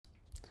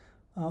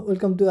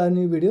Welcome to our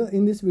new video.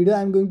 In this video,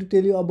 I am going to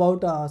tell you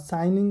about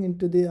signing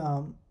into the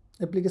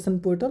application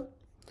portal.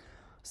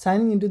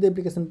 Signing into the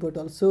application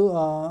portal.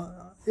 So,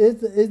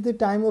 is the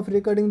time of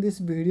recording this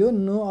video,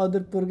 no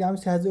other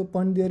programs has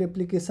opened their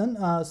application.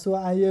 So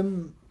I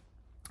am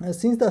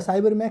since the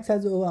CyberMax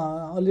has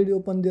already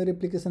opened their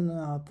application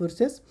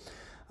process.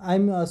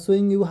 I'm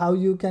showing you how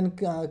you can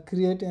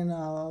create and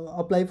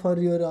apply for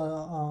your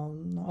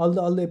all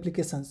the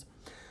applications.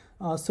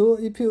 So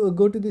if you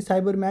go to the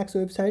CyberMax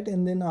website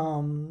and then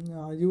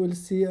you will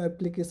see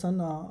application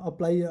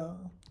apply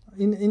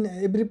in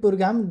every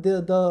program,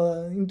 the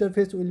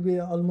interface will be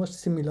almost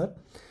similar.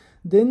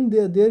 Then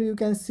there you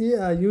can see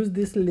use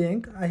this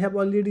link. I have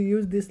already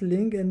used this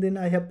link and then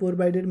I have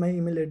provided my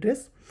email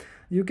address.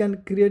 You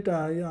can create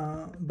you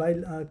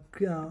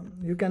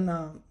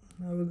can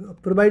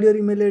provide your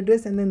email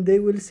address and then they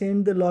will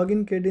send the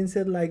login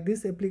credential like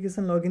this: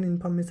 application login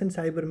information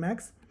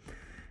CyberMax,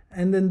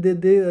 and then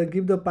they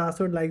give the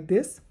password like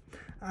this.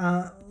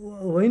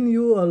 When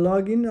you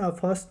log in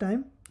first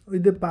time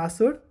with the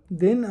password,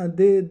 then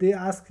they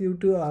ask you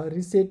to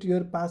reset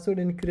your password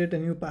and create a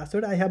new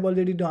password. I have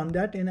already done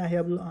that, and I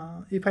have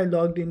if I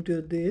logged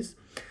into this,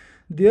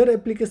 their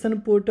application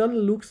portal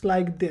looks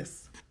like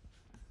this.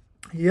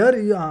 Here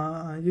you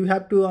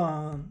have to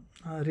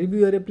review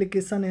your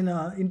application and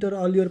enter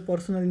all your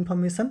personal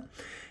information.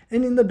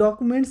 And in the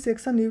document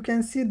section, you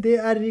can see they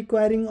are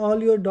requiring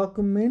all your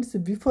documents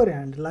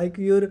beforehand, like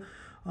your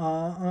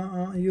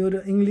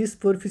English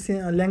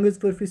proficiency, language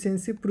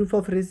proficiency, proof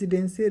of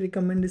residency,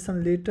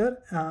 recommendation letter,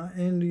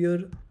 and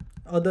your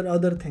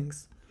other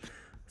things.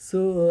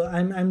 So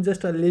I'm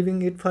just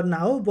leaving it for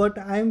now, but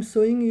I'm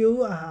showing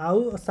you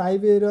how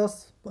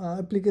Cyberus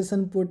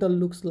application portal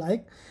looks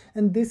like,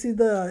 and this is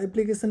the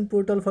application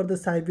portal for the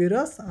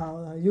Cyberus.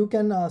 You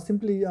can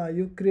simply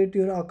you create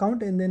your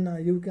account and then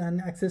you can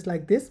access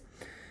like this.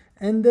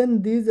 And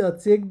then these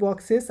check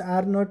boxes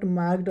are not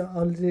marked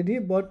already,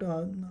 but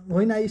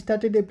when I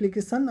started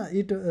application,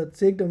 it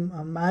checked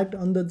marked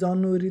on the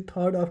January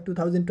 3rd of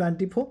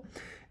 2024.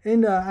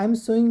 And I'm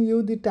showing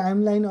you the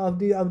timeline of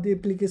the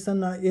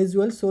application as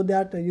well, so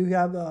that you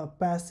have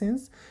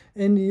patience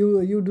and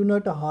you do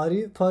not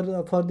hurry for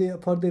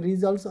the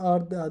results or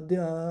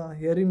the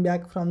hearing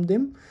back from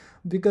them,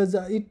 because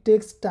it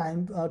takes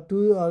time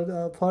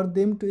for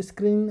them to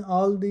screen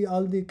all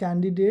the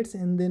candidates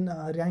and then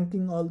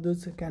ranking all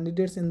those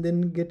candidates and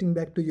then getting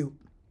back to you.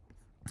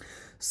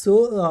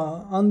 So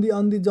on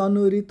the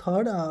January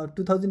 3rd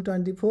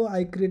 2024,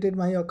 I created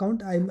my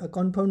account. I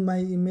confirmed my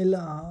email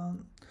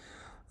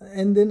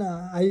and then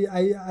I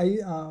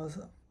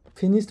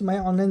finished my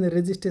online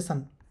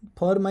registration.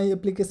 For my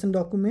application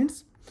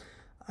documents,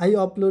 I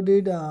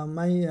uploaded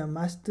my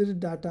master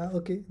data.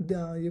 Okay,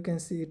 you can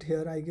see it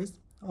here, I guess,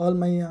 all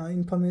my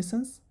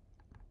informations.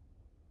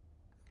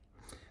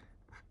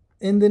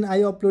 And then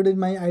I uploaded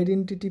my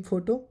identity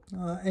photo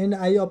and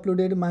I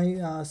uploaded my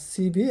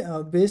CV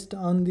based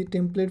on the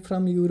template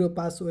from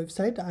Europass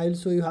website. I'll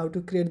show you how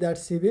to create that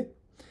CV.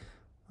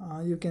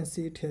 You can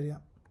see it here, yeah.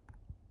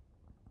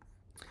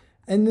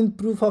 And then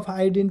proof of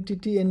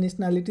identity and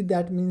nationality,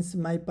 that means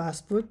my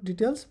passport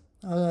details.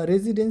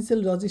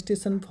 Residential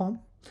registration form,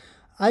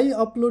 I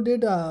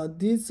uploaded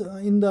this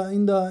in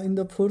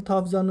the 4th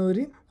of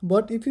January,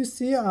 but if you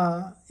see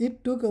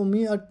it took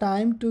me a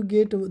time to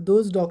get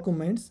those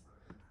documents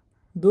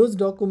till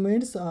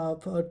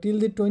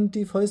the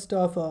 21st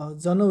of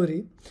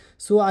January.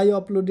 So I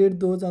uploaded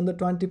those on the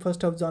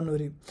 21st of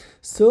January.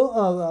 So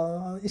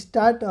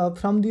start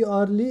from the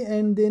early,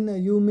 and then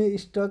you may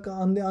stuck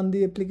on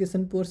the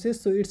application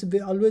process. So it's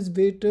always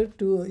better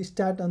to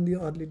start on the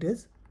early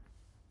days.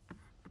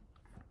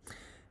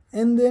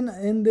 And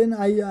then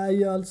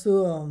I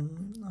also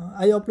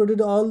I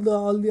uploaded all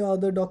the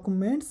other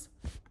documents,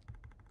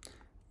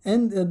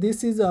 and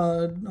this is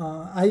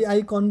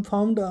I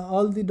confirmed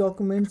all the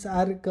documents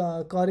are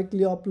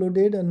correctly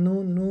uploaded,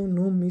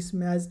 no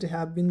mismatched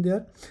have been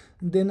there.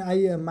 Then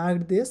I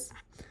marked this.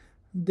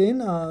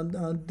 Then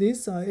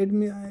this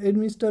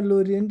Administrator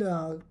Laurent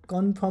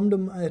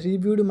confirmed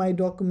reviewed my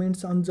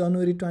documents on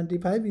January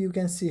 25. You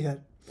can see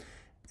here.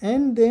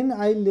 And then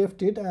I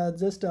left it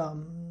just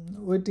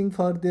waiting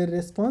for their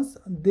response.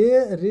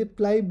 They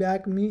reply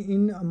back me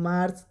in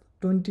March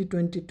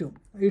 2022.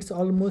 It's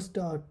almost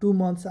 2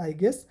 months, I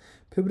guess.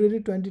 February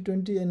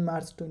 2020 and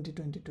March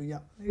 2022. Yeah,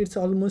 it's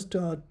almost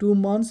 2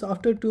 months.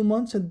 After 2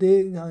 months,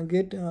 they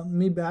get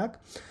me back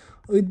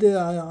with the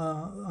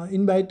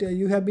invite.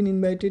 You have been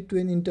invited to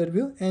an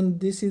interview,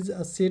 and this is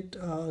a set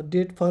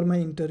date for my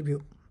interview.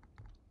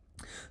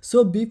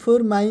 So before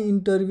my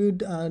interview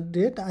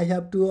date, I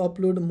have to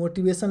upload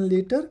motivation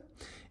letter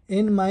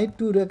and my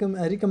two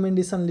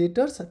recommendation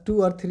letters,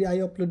 2 or 3. I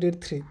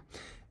uploaded 3.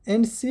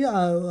 And see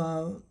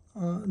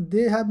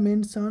they have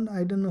mentioned,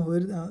 I don't know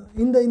where,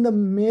 in the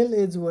mail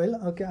as well.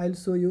 Okay, I'll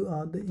show you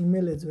the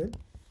email as well.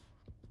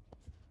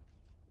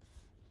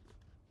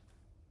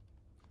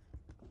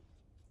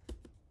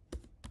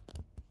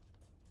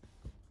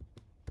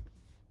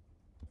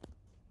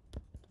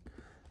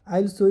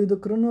 I'll show you the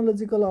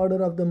chronological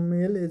order of the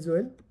mail as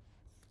well.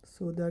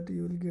 so that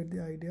you will get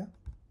the idea.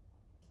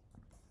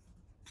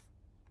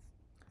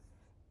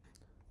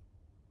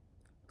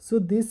 So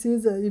this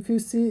is, if you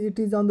see, it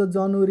is on the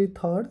January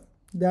 3rd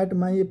that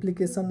my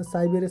application,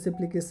 Cyberus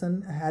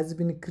application has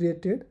been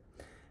created,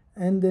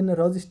 and then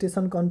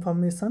registration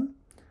confirmation.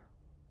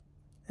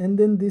 And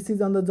then this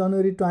is on the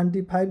January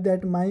 25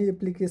 that my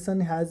application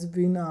has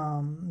been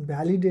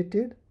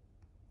validated.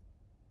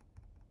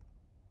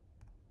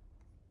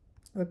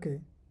 Okay.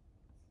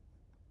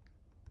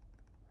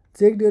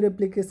 Checked your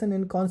application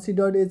and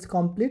considered as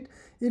complete.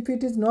 If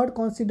it is not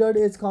considered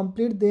as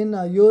complete, then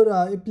your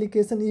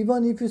application,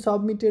 even if you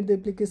submitted the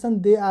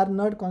application, they are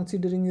not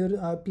considering your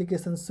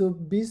application. So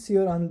be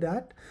sure on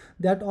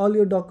that all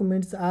your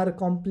documents are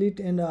complete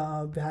and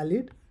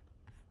valid.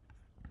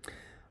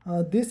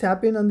 This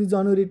happened on the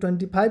January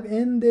 25,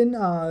 and then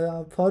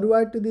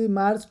forward to the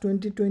March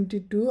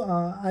 2022,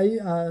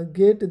 I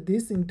get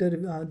this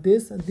interview,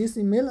 this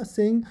email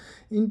saying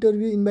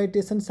interview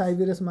invitation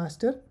Cyberus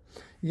Master.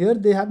 Here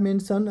they have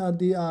mentioned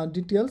the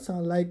details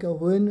like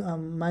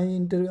when my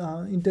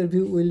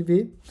interview will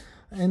be,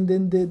 and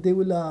then they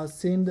will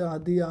send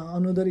the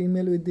another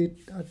email with the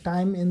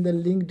time and the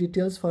link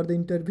details for the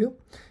interview.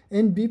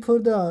 And before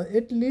the,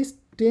 at least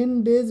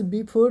 10 days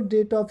before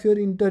date of your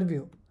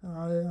interview,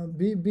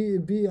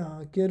 be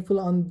careful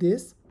on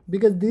this,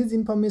 because these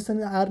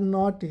information are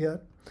not here.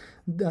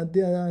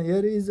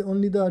 Here is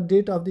only the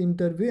date of the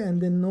interview,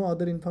 and then no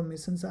other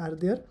informations are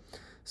there.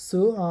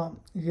 So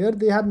here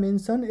they have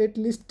mentioned at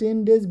least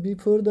 10 days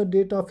before the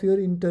date of your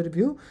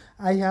interview,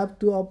 I have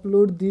to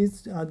upload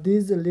these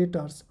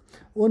letters,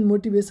 one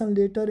motivation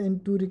letter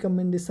and 2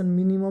 recommendation,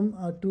 minimum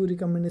 2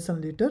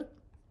 recommendation letter.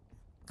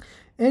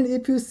 And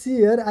if you see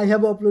here, I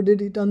have uploaded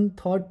it on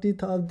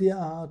 30th of the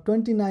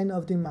 29th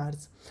of the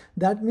March.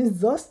 That means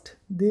just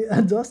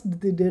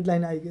the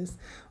deadline, I guess,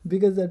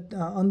 because that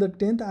on the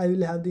 10th I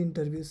will have the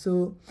interview.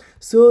 So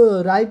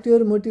write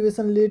your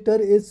motivation letter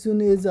as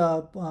soon as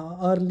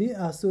early,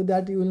 so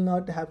that you will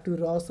not have to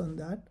rush on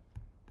that.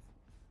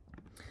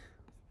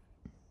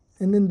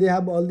 And then they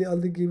have all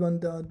the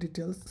given the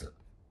details.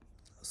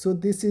 So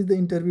this is the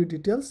interview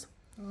details.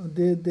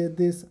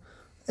 This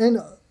and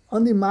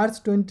on the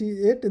March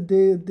 28,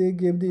 they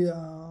gave the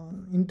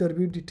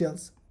interview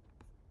details.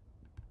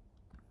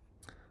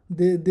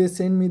 They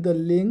sent me the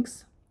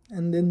links,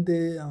 and then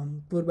they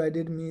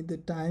provided me the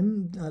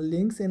time,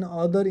 links and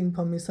other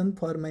information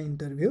for my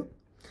interview.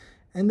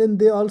 And then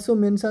they also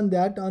mentioned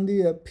that on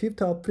the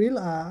 5th April,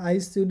 I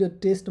should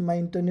test my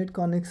internet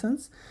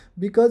connections,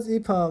 because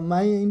if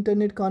my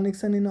internet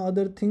connection and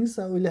other things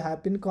will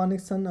happen,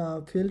 connection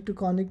fail to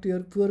connect, your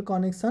poor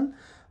connection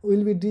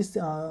will be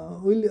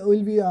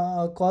will be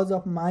a cause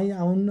of my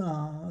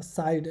own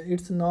side.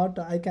 It's not,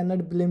 I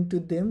cannot blame to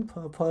them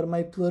for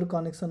my poor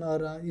connection,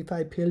 or if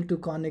I fail to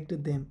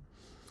connect them.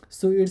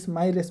 So it's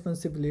my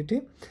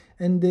responsibility.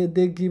 And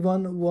they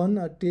given one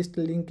test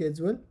link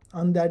as well.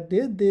 On that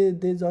day,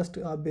 they just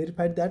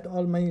verified that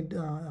all my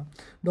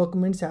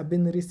documents have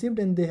been received,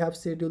 and they have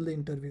scheduled the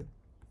interview.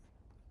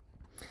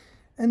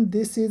 And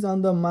this is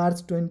on the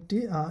March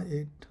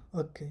 28.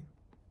 Okay.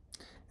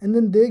 And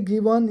then they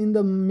given in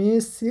the May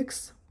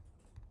 6.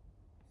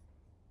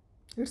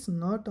 It's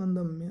not on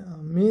the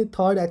May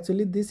 3rd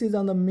actually. This is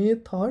on the May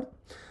 3rd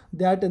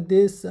that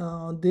this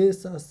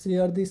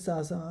share this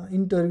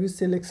interview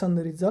selection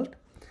result,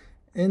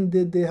 and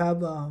they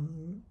have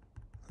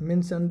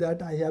mentioned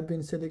that I have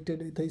been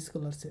selected with a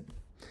scholarship.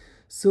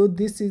 So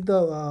this is the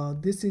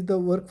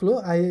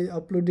workflow I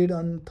uploaded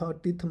on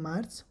 30th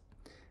March,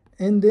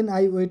 and then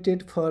I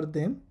waited for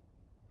them.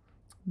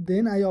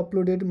 Then I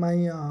uploaded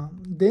my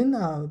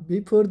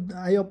before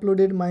I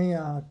uploaded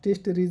my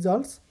test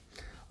results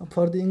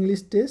for the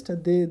English test.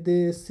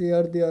 They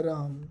share their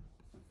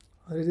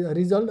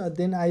result.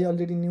 Then I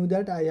already knew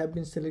that I have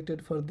been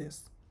selected for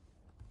this.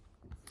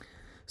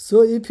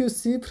 So if you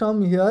see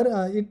from here,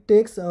 it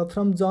takes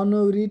from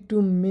January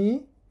to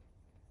May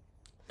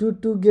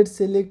to get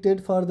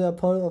selected for the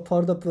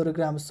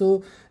program.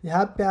 So you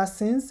have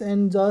patience,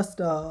 and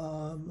just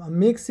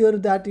make sure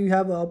that you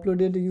have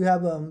uploaded, you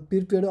have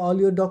prepared all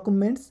your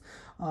documents,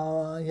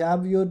 you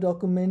have your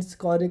documents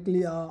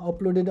correctly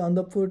uploaded on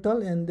the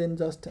portal, and then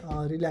just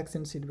relax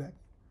and sit back.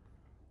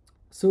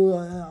 So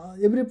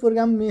every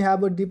program may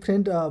have a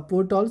different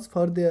portals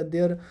for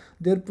their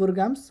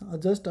programs.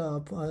 Just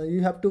you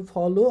have to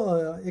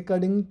follow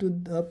according to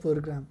the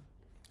program.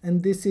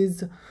 And this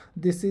is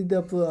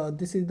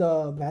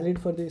the valid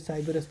for the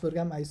Cyberus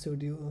program. I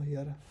showed you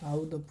here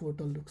how the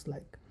portal looks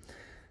like.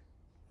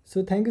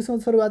 So thank you so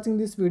much for watching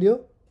this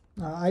video.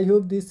 I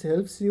hope this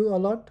helps you a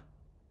lot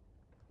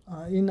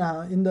in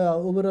the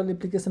overall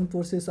application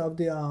process of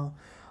the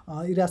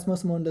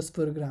Erasmus Mundus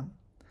program.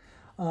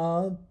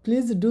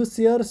 Please do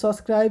share,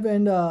 subscribe,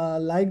 and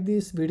like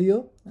this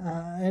video,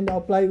 and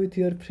apply with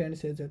your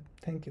friends as well.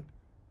 Thank you.